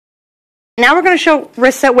Now we're going to show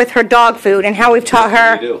Rissa with her dog food and how we've taught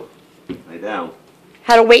her Lay down.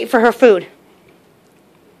 how to wait for her food.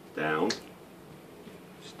 Down.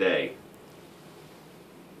 Stay.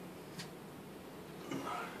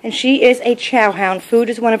 And she is a chow hound. Food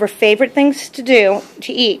is one of her favorite things to do,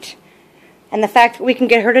 to eat. And the fact that we can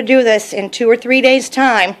get her to do this in 2 or 3 days'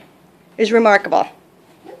 time is remarkable.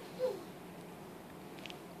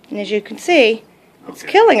 And as you can see, it's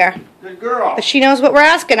killing her. Good girl. But she knows what we're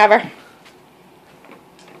asking of her.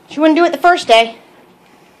 She wouldn't do it the first day.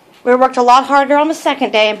 We worked a lot harder on the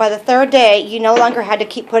second day, and by the third day, you no longer had to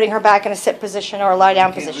keep putting her back in a sit position or a lie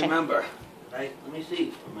down position. Remember. Right? Let me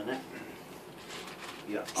see for a minute.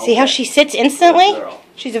 Yeah. See how she sits instantly?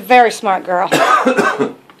 She's a very smart girl.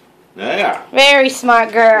 Yeah. Very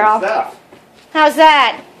smart girl. Good stuff. How's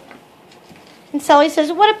that? And Sully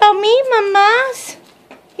says, "What about me, mamas?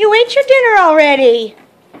 You ate your dinner already.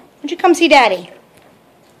 Won't you come see Daddy?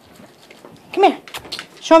 Come here.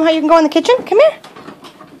 Show him how you can go in the kitchen. Come here.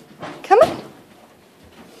 Come on.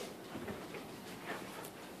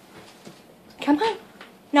 Come on.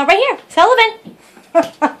 No, right here. Sullivan."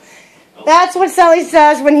 That's what Sully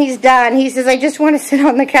says when he's done. He says, "I just want to sit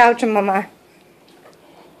on the couch, Mama."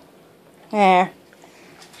 There.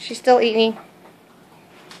 She's still eating.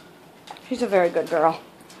 She's a very good girl.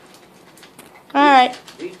 All right.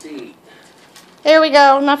 There we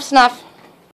go. Enough snuff.